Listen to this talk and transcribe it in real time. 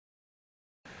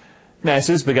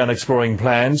NASA's begun exploring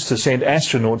plans to send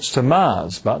astronauts to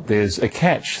Mars, but there's a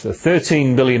catch. The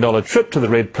 $13 billion trip to the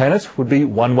red planet would be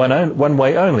one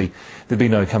way only. There'd be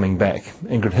no coming back.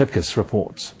 Ingrid Hipkiss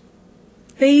reports.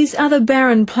 These are the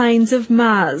barren plains of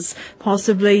Mars,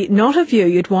 possibly not a view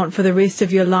you'd want for the rest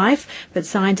of your life, but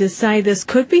scientists say this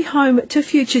could be home to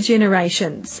future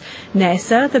generations.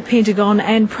 NASA, the Pentagon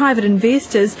and private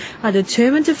investors are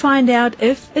determined to find out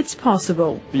if it's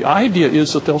possible. The idea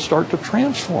is that they'll start to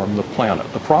transform the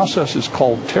planet. The process is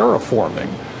called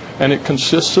terraforming, and it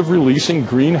consists of releasing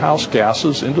greenhouse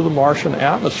gases into the Martian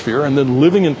atmosphere and then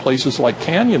living in places like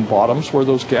canyon bottoms where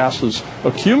those gases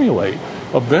accumulate.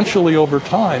 Eventually, over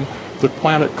time, the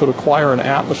planet could acquire an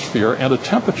atmosphere and a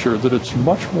temperature that it's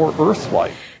much more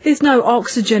Earth-like. There's no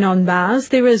oxygen on Mars.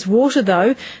 There is water,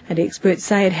 though, and experts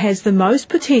say it has the most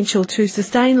potential to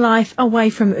sustain life away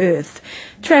from Earth.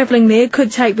 Travelling there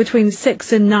could take between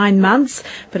 6 and 9 months,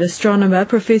 but astronomer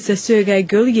Professor Sergei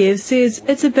Gulyev says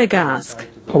it's a big ask.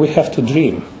 We have to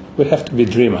dream. We have to be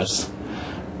dreamers.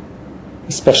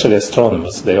 Especially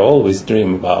astronomers, they always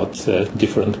dream about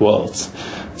different worlds.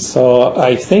 So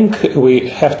I think we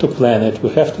have to plan it,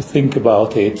 we have to think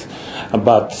about it,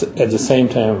 but at the same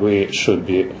time we should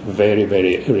be very,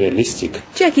 very realistic.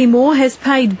 Jackie Moore has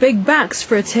paid big bucks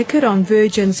for a ticket on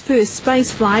Virgin's first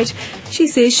space flight. She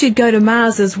says she'd go to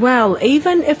Mars as well,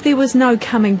 even if there was no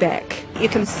coming back. You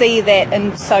can see that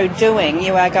in so doing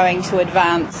you are going to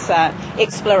advance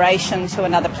exploration to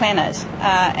another planet,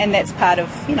 and that's part of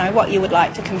what you would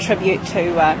like to contribute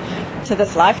to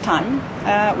this lifetime.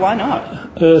 Why not?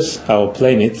 Earth, our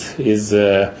planet, is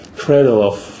a cradle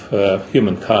of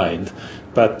humankind,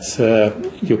 but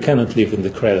you cannot live in the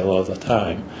cradle all the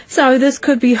time. So this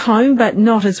could be home, but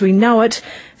not as we know it.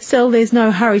 Still, there's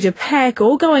no hurry to pack.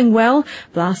 All going well.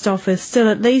 Blast-off is still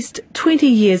at least 20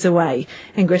 years away.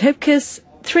 Ingrid Hipkiss,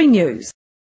 3 News.